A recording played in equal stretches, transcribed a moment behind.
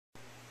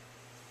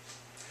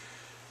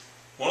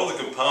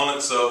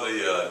components of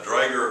the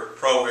Draeger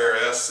ProAir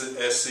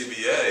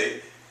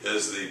SCBA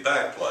is the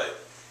backplate.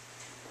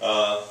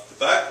 The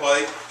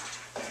backplate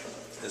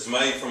is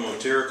made from a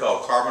material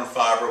called carbon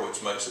fiber,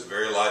 which makes it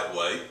very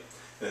lightweight.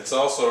 And it's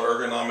also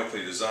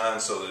ergonomically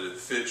designed so that it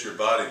fits your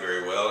body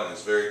very well and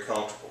is very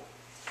comfortable.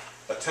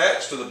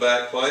 Attached to the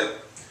backplate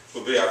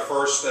will be our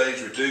first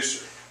stage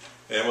reducer.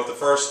 And what the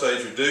first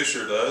stage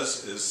reducer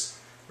does is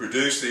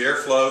reduce the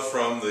airflow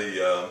from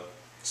the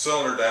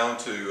cylinder down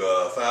to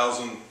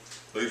 1,000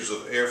 liters of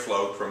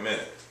airflow per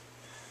minute.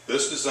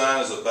 This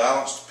design is a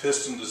balanced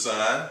piston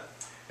design,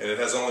 and it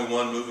has only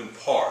one moving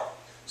part.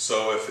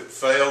 So if it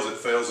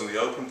fails in the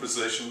open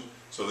position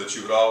so that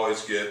you would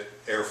always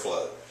get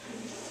airflow.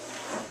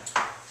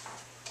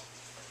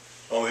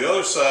 On the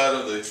other side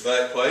of the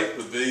backplate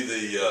would be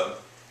the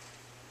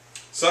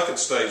second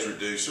stage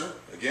reducer.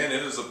 Again,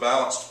 it is a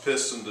balanced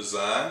piston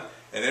design,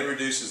 and it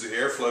reduces the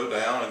airflow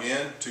down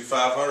again to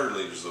 500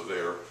 liters of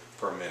air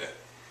per minute.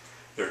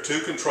 There are two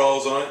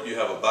controls on it. You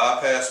have a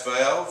bypass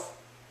valve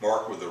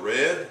marked with the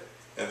red,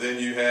 and then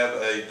you have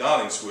a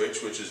donning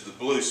switch, which is the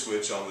blue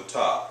switch on the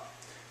top.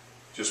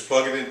 Just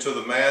plug it into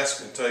the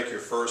mask and take your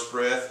first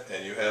breath,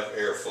 and you have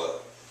airflow.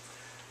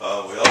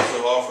 We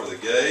also offer the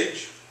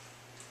gauge.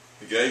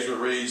 The gauge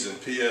reads in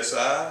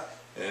PSI,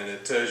 and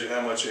it tells you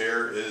how much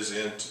air is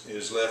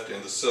left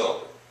in the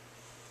cylinder.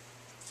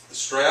 The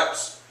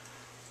straps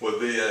would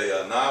be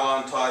a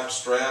nylon type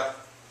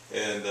strap,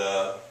 and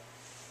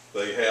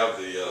they have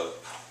the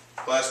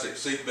plastic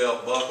seat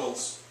belt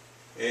buckles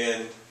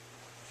and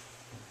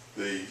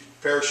the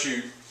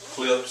parachute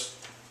clips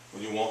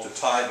when you want to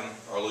tighten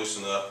or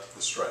loosen up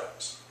the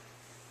straps.